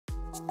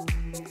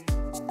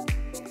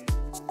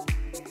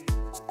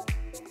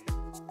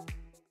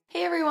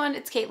Hey everyone,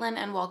 it's Caitlin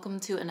and welcome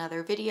to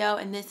another video.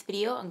 In this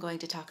video, I'm going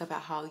to talk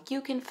about how you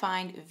can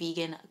find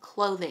vegan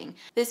clothing.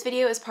 This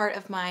video is part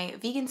of my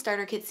vegan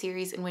starter kit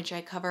series in which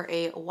I cover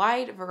a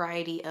wide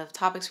variety of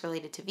topics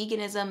related to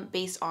veganism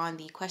based on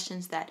the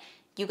questions that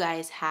you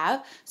guys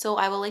have. So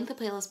I will link the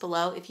playlist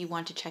below if you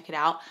want to check it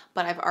out,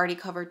 but I've already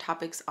covered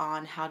topics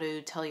on how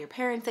to tell your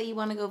parents that you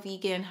want to go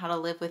vegan, how to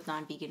live with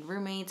non-vegan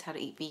roommates, how to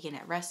eat vegan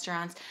at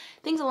restaurants,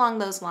 things along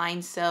those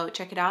lines. So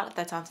check it out if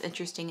that sounds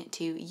interesting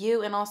to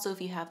you. And also if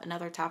you have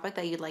another topic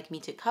that you'd like me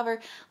to cover,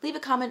 leave a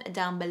comment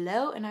down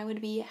below and I would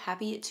be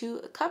happy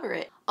to cover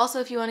it. Also,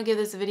 if you want to give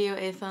this video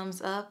a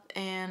thumbs up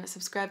and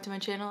subscribe to my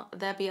channel,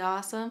 that'd be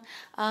awesome.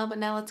 But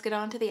now let's get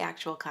on to the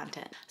actual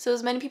content. So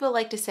as many people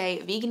like to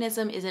say,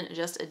 veganism isn't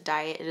just a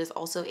diet, it is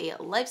also a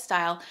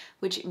lifestyle,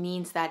 which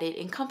means that it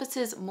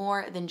encompasses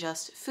more than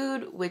just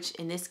food, which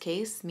in this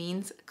case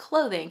means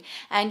clothing.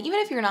 And even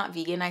if you're not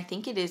vegan, I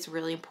think it is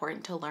really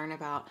important to learn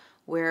about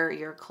where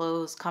your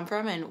clothes come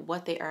from and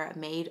what they are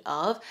made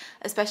of,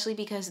 especially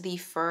because the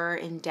fur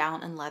and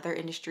down and leather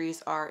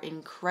industries are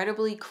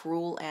incredibly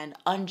cruel and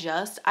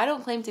unjust. I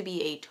don't claim to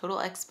be a total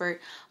expert,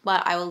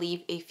 but I will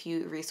leave a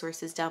few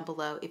resources down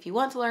below if you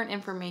want to learn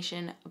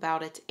information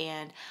about it,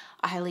 and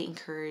I highly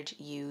encourage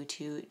you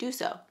to do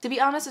so. To be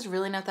honest, it's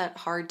really not that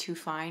hard to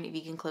find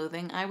vegan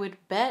clothing. I would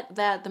bet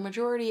that the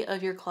majority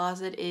of your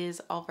closet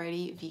is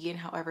already vegan.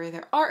 However,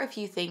 there are a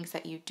few things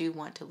that you do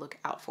want to look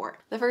out for.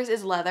 The first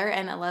is leather,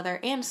 and leather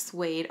and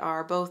suede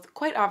are both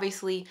quite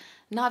obviously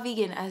not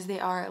vegan as they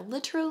are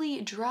literally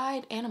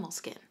dried animal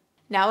skin.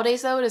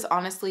 Nowadays though, it is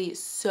honestly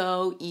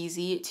so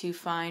easy to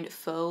find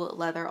faux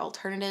leather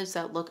alternatives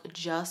that look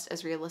just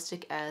as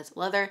realistic as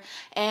leather,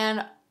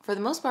 and for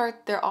the most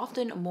part, they're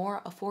often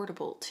more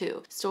affordable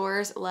too.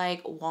 Stores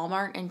like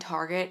Walmart and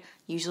Target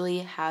usually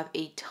have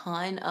a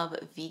ton of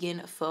vegan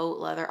faux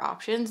leather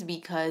options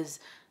because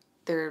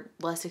they're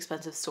less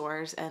expensive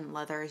stores and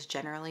leather is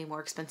generally more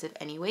expensive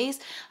anyways.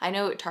 I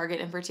know Target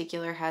in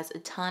particular has a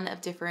ton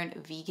of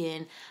different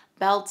vegan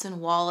belts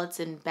and wallets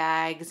and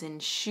bags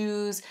and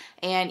shoes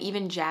and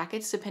even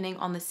jackets depending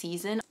on the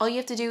season. All you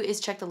have to do is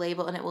check the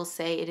label and it will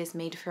say it is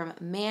made from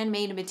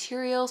man-made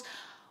materials,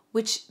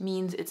 which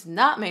means it's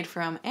not made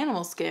from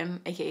animal skin,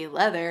 aka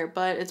leather,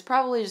 but it's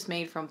probably just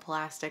made from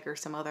plastic or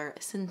some other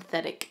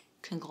synthetic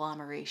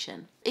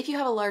conglomeration. If you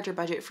have a larger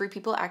budget, Free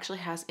People actually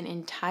has an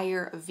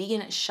entire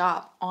vegan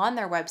shop on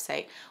their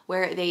website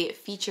where they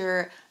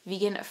feature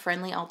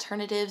vegan-friendly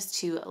alternatives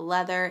to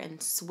leather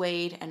and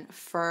suede and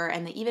fur,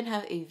 and they even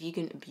have a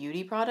vegan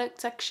beauty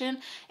product section.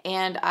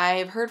 And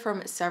I've heard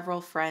from several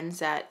friends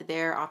that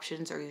their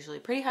options are usually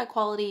pretty high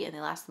quality and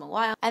they last them a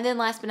while. And then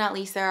last but not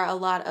least, there are a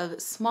lot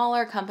of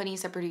smaller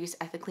companies that produce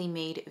ethically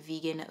made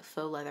vegan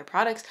faux leather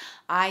products.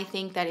 I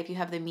think that if you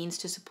have the means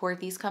to support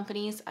these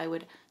companies, I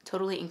would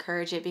totally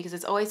encourage it because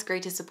it's always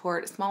great to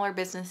support smaller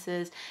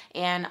businesses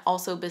and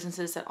also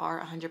businesses that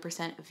are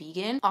 100%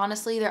 vegan.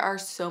 Honestly, there are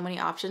so many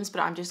options, but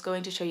I'm just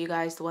going to show you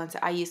guys the ones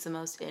that I use the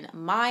most in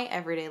my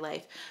everyday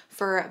life.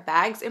 For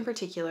bags in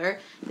particular,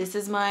 this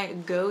is my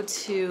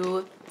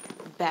go-to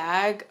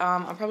bag.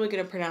 I'm probably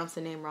gonna pronounce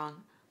the name wrong.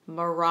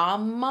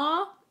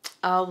 Marama?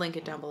 I'll link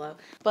it down below.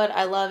 But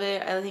I love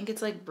it. I think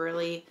it's like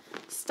really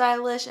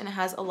stylish and it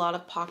has a lot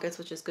of pockets,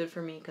 which is good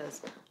for me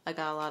because I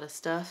got a lot of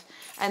stuff.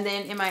 And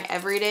then in my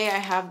everyday, I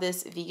have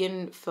this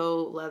vegan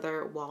faux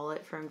leather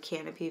wallet from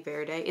Canopy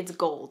Verde. It's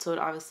gold, so it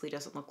obviously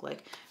doesn't look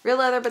like real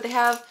leather, but they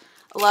have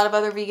a lot of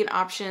other vegan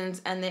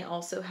options, and they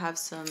also have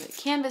some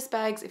canvas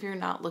bags if you're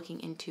not looking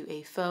into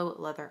a faux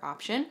leather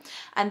option.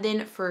 And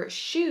then for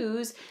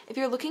shoes, if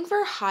you're looking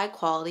for high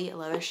quality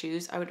leather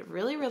shoes, I would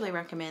really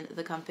recommend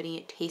the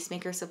company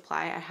Tastemaker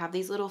Supply. I have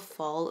these little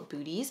fall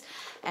booties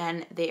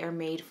and they are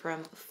made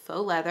from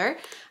faux leather.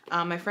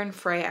 My friend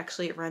Frey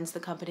actually runs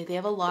the company. They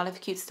have a lot of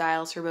cute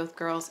styles for both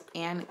girls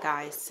and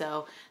guys,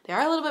 so they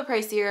are a little bit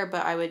pricier,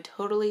 but I would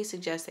totally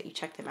suggest that you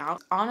check them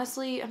out.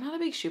 Honestly, I'm not a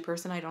big shoe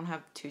person. I don't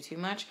have too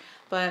much,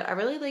 but I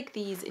really like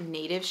these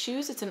Native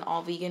shoes. It's an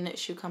all vegan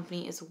shoe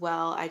company as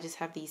well. I just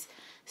have these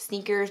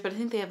sneakers, but I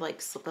think they have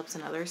like slip-ups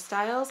and other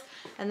styles.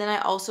 And then I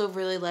also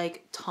really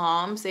like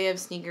Tom's. They have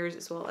sneakers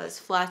as well as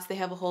flats. They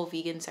have a whole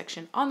vegan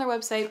section on their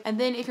website. And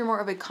then if you're more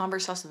of a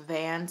Converse /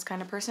 Vans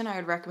kind of person, I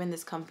would recommend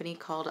this company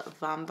called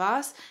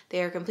Vamvas.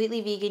 They are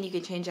completely vegan. You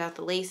can change out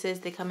the laces.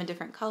 They come in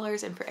different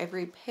colors, and for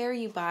every pair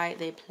you buy,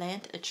 they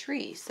plant a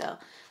tree. So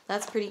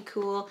that's pretty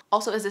cool.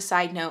 Also, as a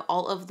side note,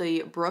 all of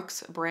the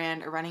Brooks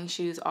brand running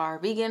shoes are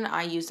vegan.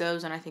 I use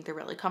those and I think they're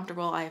really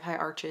comfortable. I have high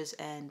arches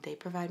and they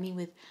provide me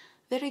with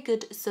very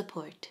good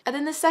support. And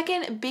then the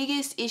second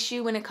biggest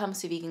issue when it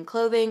comes to vegan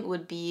clothing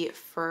would be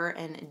fur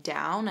and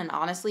down. And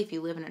honestly, if you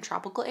live in a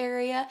tropical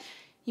area,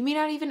 you may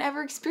not even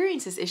ever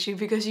experience this issue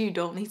because you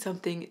don't need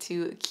something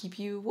to keep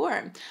you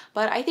warm.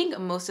 But I think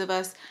most of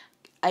us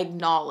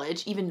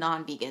acknowledge, even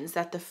non-vegans,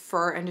 that the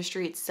fur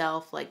industry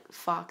itself, like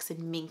fox and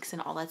minks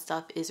and all that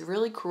stuff, is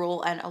really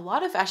cruel, and a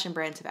lot of fashion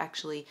brands have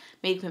actually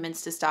made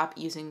commitments to stop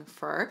using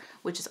fur,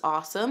 which is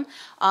awesome.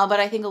 But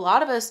I think a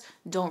lot of us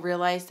don't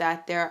realize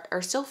that there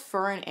are still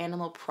fur and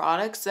animal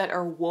products that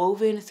are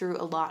woven through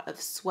a lot of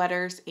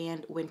sweaters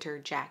and winter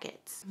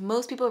jackets.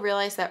 Most people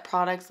realize that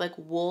products like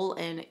wool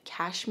and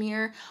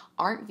cashmere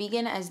aren't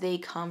vegan as they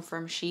come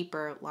from sheep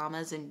or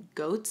llamas and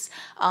goats.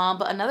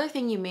 But another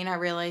thing you may not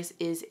realize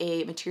is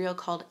a material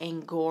called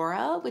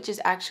Angora, which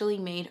is actually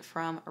made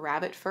from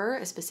rabbit fur,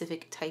 a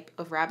specific type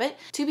of rabbit.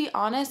 To be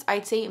honest,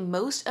 I'd say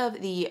most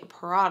of the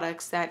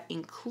products that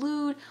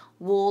include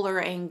wool or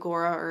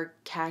Angora or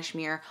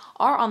cashmere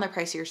are on the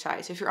pricier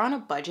side. So if you're on a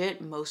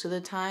budget, most of the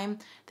time,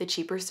 the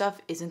cheaper stuff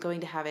isn't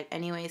going to have it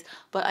anyways.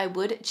 But I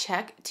would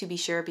check to be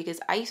sure, because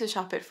I used to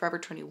shop at Forever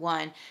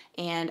 21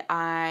 and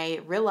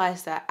I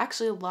realized that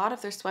actually a lot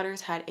of their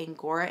sweaters had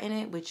Angora in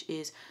it, which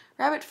is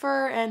rabbit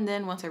fur. And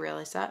then once I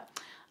realized that,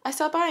 I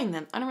stopped buying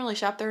them. I don't really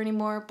shop there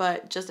anymore,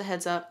 but just a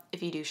heads up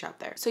if you do shop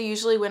there. So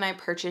usually when I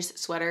purchase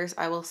sweaters,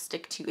 I will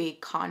stick to a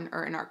cotton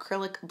or an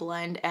acrylic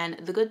blend. And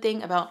the good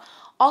thing about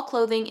all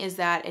clothing is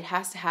that it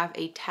has to have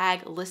a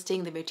tag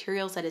listing the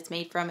materials that it's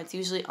made from. It's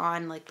usually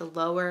on like the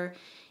lower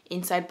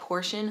inside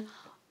portion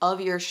of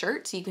your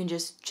shirt, so you can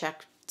just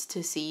check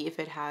to see if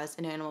it has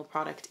an animal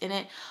product in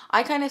it.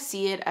 I kind of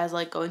see it as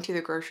like going to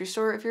the grocery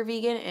store. If you're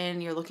vegan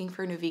and you're looking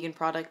for a new vegan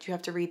product, you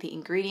have to read the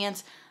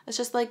ingredients. It's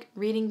just like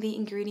reading the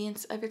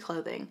ingredients of your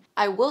clothing.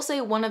 I will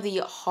say one of the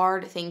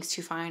hard things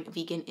to find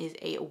vegan is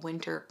a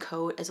winter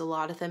coat, as a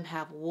lot of them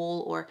have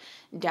wool or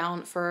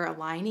down fur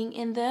lining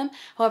in them.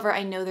 However,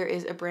 I know there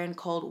is a brand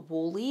called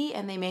Woolly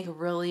and they make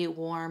really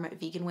warm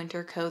vegan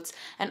winter coats.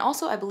 And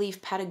also I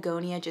believe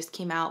Patagonia just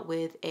came out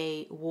with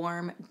a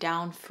warm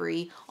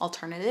down-free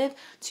alternative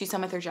to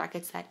some of their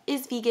jackets that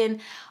is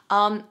vegan.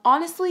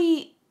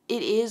 Honestly,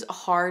 it is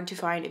hard to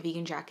find a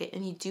vegan jacket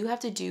and you do have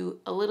to do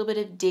a little bit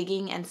of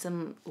digging and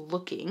some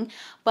looking,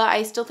 but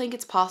I still think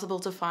it's possible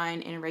to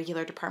find in a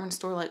regular department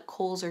store like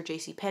Kohl's or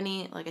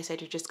JCPenney. Like I said,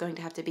 you're just going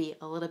to have to be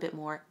a little bit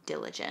more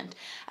diligent.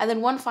 And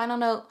then one final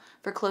note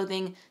for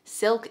clothing,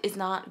 silk is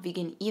not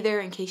vegan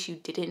either, in case you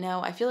didn't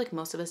know. I feel like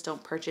most of us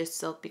don't purchase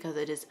silk because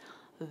it is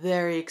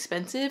very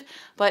expensive,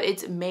 but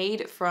it's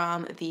made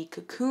from the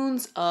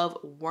cocoons of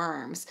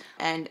worms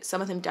and some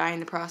of them die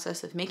in the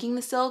process of making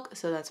the silk,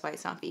 so that's why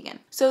it's not vegan.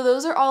 So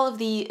those are all of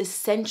the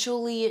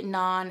essentially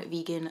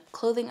non-vegan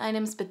clothing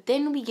items, but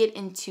then we get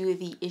into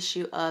the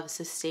issue of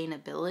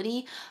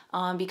sustainability,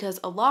 because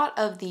a lot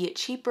of the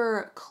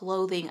cheaper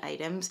clothing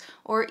items,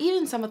 or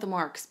even some of the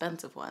more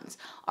expensive ones,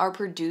 are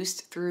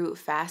produced through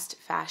fast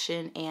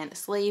fashion and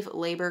slave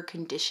labor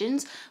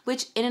conditions,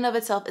 which in and of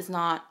itself is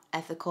not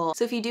ethical.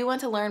 So if you do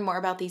want to learn more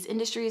about these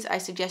industries, I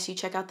suggest you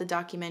check out the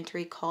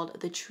documentary called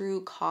The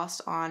True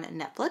Cost on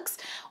Netflix,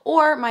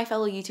 or my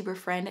fellow YouTuber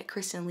friend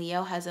Kristen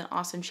Leo has an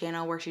awesome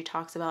channel where she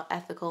talks about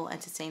ethical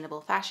and sustainable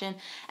fashion,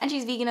 and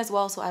she's vegan as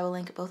well, so I will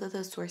link both of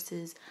those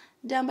sources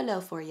down below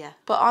for you.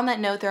 But on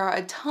that note, there are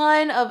a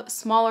ton of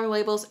smaller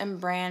labels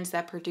and brands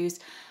that produce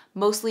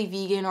mostly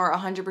vegan or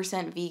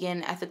 100%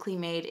 vegan, ethically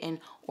made and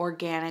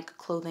organic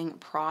clothing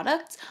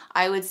products.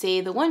 I would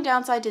say the one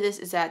downside to this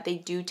is that they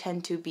do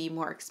tend to be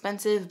more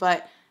expensive,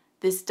 but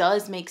this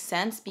does make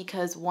sense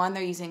because one,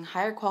 they're using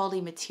higher quality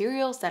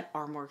materials that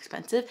are more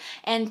expensive,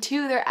 and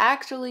two, they're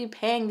actually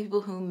paying the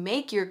people who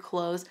make your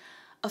clothes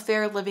a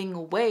fair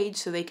living wage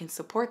so they can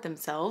support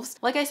themselves.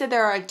 Like I said,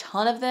 there are a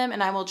ton of them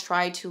and I will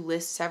try to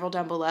list several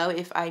down below.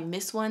 If I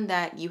miss one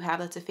that you have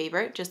that's a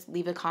favorite, just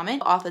leave a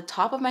comment. Off the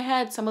top of my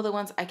head, some of the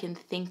ones I can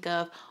think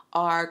of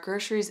are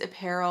Groceries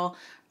Apparel,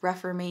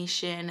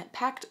 Reformation,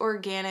 Packed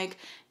Organic,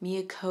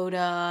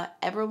 Miyakota,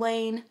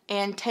 Everlane,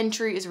 and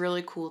Tentree is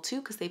really cool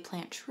too because they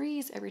plant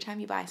trees every time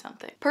you buy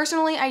something.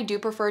 Personally, I do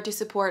prefer to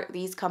support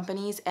these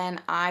companies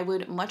and I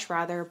would much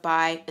rather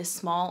buy a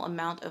small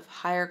amount of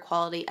higher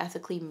quality,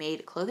 ethically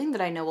made clothing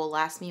that I know will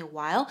last me a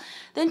while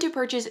than to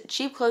purchase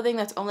cheap clothing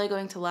that's only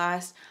going to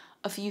last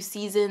a few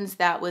seasons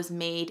that was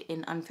made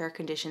in unfair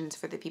conditions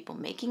for the people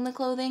making the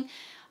clothing.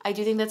 I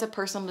do think that's a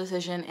personal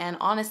decision, and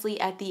honestly,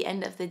 at the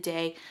end of the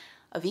day,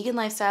 a vegan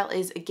lifestyle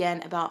is,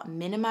 again, about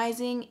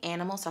minimizing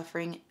animal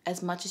suffering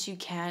as much as you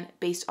can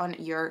based on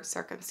your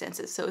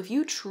circumstances. So if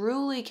you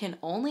truly can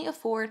only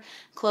afford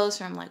clothes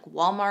from like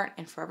Walmart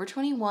and Forever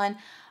 21,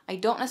 I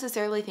don't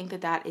necessarily think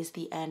that that is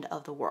the end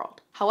of the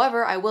world.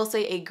 However, I will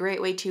say a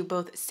great way to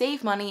both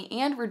save money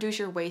and reduce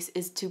your waste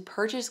is to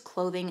purchase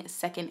clothing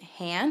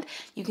secondhand.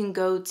 You can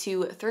go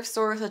to thrift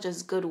stores such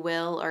as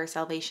Goodwill or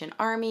Salvation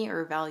Army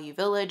or Value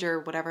Village or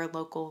whatever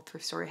local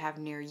thrift store you have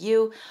near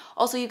you.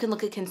 Also, you can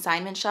look at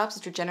consignment shops,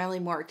 which are generally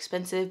more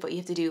expensive, but you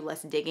have to do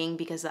less digging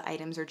because the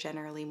items are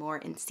generally more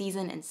in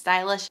season and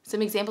stylish.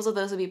 Some examples of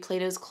those would be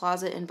Plato's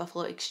Closet and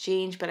Buffalo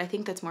Exchange, but I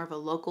think that's more of a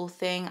local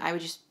thing. I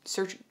would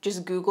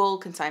just Google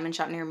consignment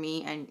shop near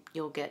me and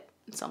you'll get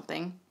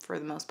something for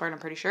the most part, I'm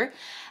pretty sure.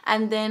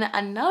 And then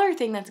another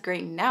thing that's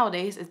great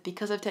nowadays is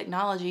because of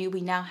technology,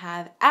 we now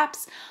have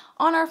apps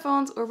on our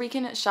phones where we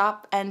can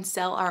shop and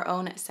sell our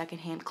own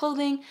secondhand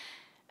clothing.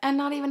 and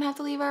not even have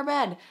to leave our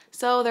bed.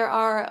 So there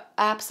are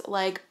apps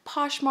like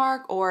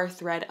Poshmark or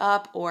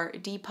ThredUp or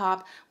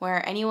Depop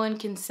where anyone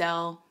can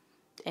sell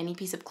any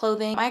piece of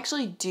clothing. I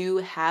actually do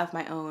have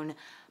my own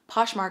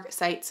Poshmark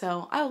site,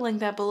 so I will link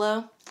that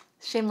below.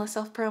 Shameless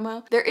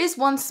self-promo. There is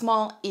one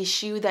small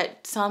issue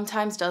that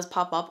sometimes does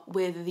pop up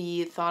with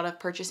the thought of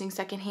purchasing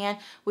secondhand,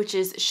 which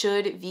is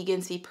should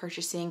vegans be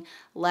purchasing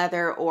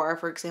leather or,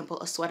 for example,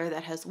 a sweater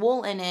that has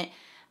wool in it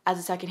as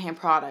a secondhand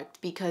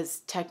product, because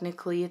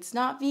technically it's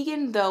not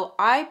vegan, though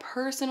I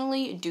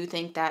personally do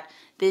think that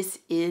this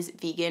is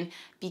vegan,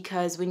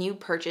 because when you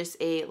purchase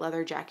a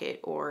leather jacket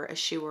or a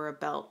shoe or a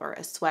belt or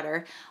a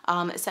sweater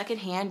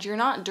secondhand, you're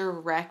not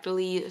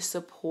directly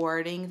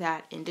supporting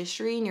that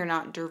industry, and you're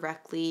not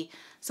directly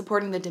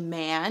supporting the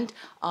demand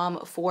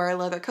for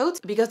leather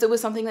coats, because it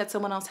was something that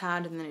someone else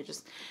had and then it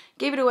just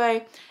gave it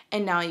away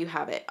and now you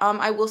have it.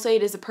 I will say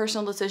it is a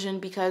personal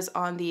decision, because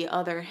on the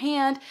other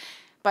hand,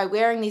 by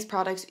wearing these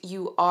products,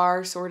 you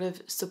are sort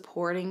of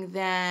supporting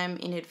them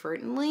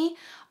inadvertently.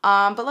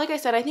 But like I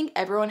said, I think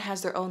everyone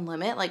has their own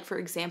limit. Like, for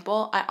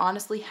example, I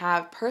honestly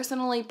have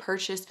personally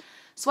purchased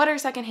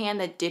sweaters secondhand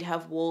that did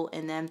have wool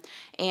in them,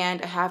 and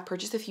I have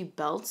purchased a few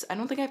belts. I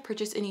don't think I've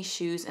purchased any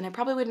shoes, and I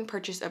probably wouldn't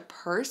purchase a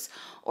purse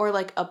or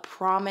like a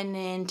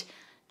prominent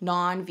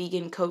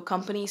non-vegan coat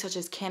company such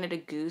as Canada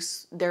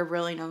Goose. They're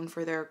really known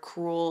for their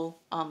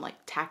cruel like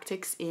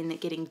tactics in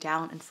getting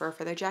down and fur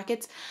for their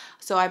jackets.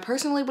 So I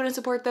personally wouldn't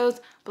support those,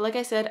 but like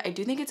I said, I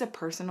do think it's a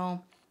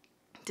personal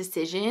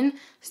decision.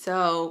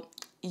 So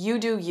you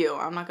do you.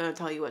 I'm not going to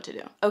tell you what to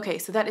do. Okay,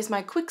 so that is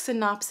my quick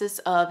synopsis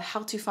of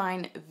how to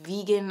find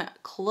vegan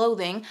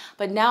clothing.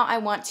 But now I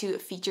want to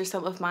feature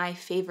some of my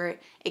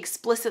favorite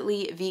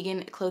explicitly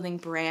vegan clothing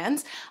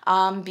brands,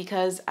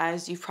 because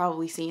as you've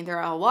probably seen, there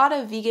are a lot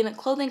of vegan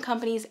clothing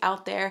companies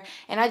out there,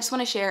 and I just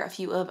want to share a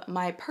few of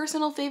my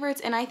personal favorites.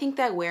 And I think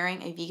that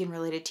wearing a vegan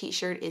related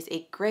t-shirt is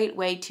a great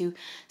way to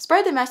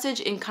spread the message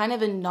in kind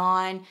of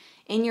a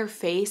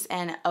in-your-face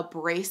and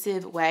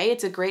abrasive way.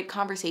 It's a great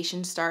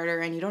conversation starter,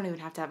 and you don't even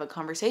have to have a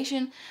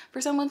conversation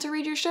for someone to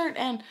read your shirt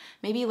and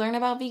maybe learn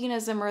about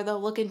veganism, or they'll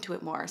look into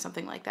it more or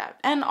something like that.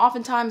 And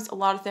oftentimes, a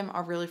lot of them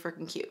are really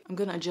freaking cute. I'm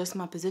gonna adjust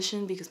my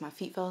position because my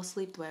feet fell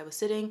asleep the way I was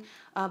sitting.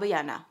 But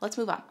yeah, now let's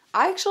move on.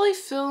 I actually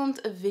filmed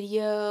a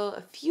video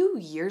a few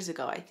years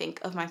ago, I think,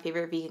 of my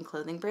favorite vegan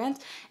clothing brands,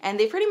 and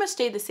they pretty much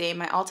stayed the same.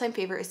 My all-time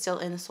favorite is still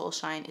In the Soul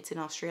Shine. It's an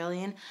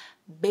Australian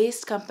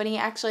based company.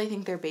 Actually, I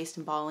think they're based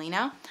in Bali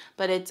now,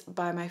 but it's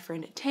by my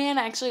friend Tan.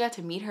 I actually got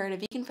to meet her at a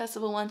vegan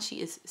festival once.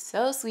 She is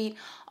so sweet.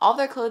 All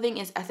their clothing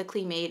is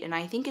ethically made, and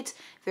I think it's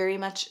very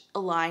much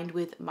aligned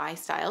with my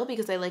style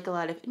because I like a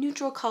lot of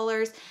neutral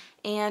colors.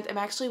 And I'm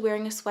actually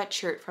wearing a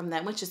sweatshirt from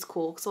them, which is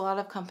cool because a lot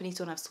of companies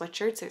don't have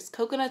sweatshirts. There's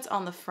coconuts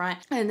on the front,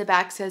 and the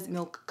back says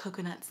milk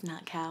coconuts,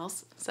 not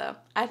cows. So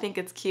I think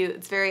it's cute.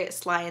 It's very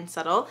sly and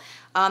subtle.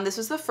 This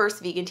was the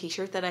first vegan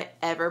t-shirt that I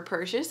ever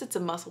purchased. It's a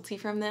muscle tee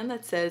from them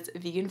that says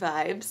vegan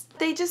vibes.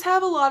 They just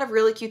have a lot of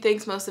really cute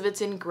things. Most of it's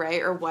in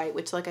gray or white,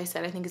 which, like I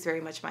said, I think is very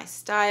much my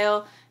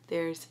style.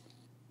 There's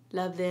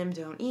love them,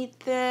 don't eat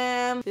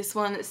them. This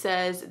one that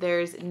says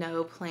there's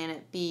no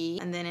planet B.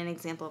 And then an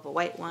example of a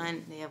white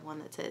one, they have one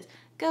that says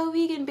go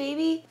vegan,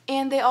 baby.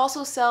 And they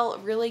also sell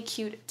really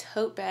cute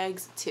tote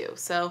bags too.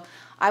 So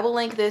I will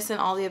link this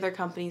and all the other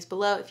companies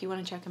below if you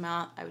want to check them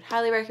out. I would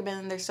highly recommend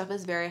them. Their stuff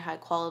is very high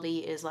quality.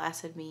 It has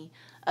lasted me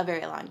a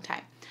very long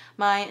time.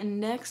 My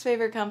next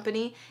favorite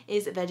company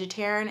is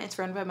Vegetarian. It's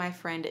run by my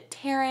friend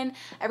Taryn.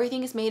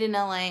 Everything is made in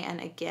LA and,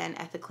 again,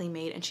 ethically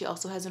made. And she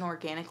also has an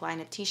organic line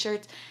of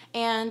t-shirts.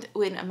 And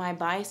in my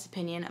biased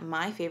opinion,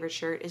 my favorite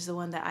shirt is the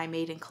one that I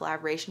made in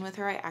collaboration with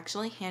her. I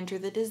actually hand her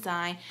the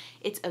design.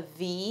 It's a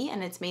V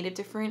and it's made of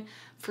different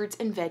fruits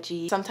and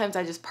veggies. Sometimes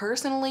I just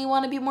personally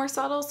want to be more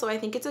subtle, so I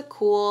think it's a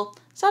cool,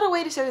 subtle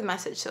way to share the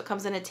message. So it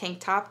comes in a tank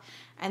top,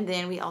 and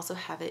then we also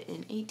have it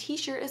in a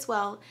t-shirt as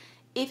well,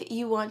 if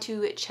you want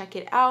to check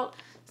it out.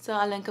 So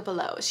I'll link it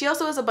below. She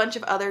also has a bunch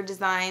of other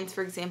designs.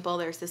 For example,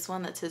 there's this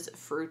one that says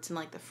fruits and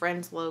like the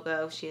Friends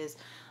logo. She has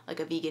like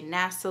a vegan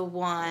NASA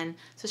one.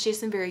 So she has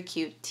some very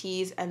cute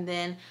tees. And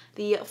then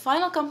the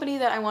final company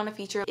that I want to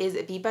feature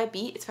is Beat by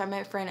Beat. It's by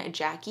my friend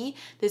Jackie.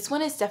 This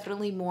one is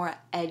definitely more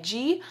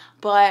edgy,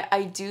 but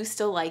I do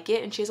still like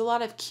it. And she has a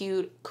lot of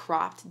cute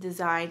cropped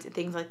designs and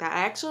things like that.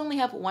 I actually only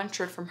have one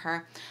shirt from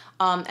her,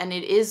 and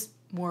it is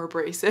more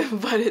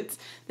abrasive, but it's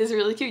this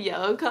really cute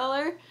yellow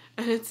color,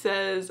 and it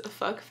says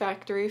fuck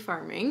factory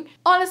farming.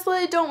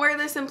 Honestly, don't wear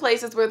this in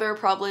places where there are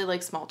probably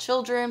like small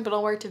children, but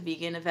I'll wear it to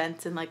vegan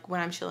events and like when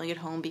I'm chilling at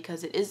home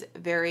because it is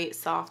very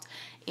soft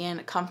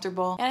and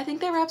comfortable. And I think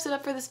that wraps it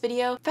up for this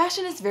video.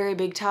 Fashion is a very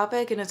big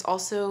topic, and it's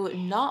also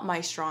not my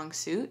strong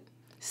suit,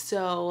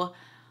 so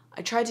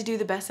I tried to do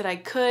the best that I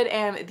could,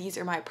 and these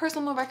are my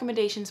personal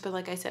recommendations, but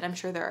like I said, I'm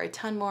sure there are a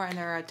ton more, and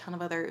there are a ton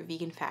of other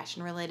vegan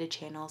fashion related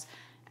channels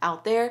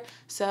out there.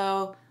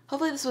 So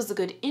hopefully this was a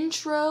good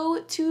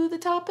intro to the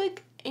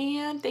topic,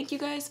 and thank you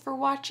guys for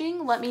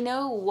watching. Let me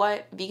know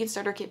what vegan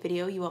starter kit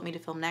video you want me to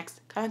film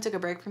next. Kind of took a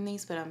break from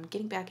these, but I'm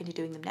getting back into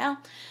doing them now.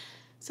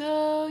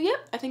 So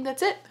yep, I think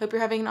that's it. Hope you're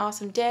having an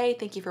awesome day.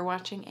 Thank you for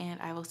watching, and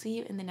I will see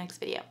you in the next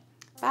video.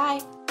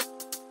 Bye!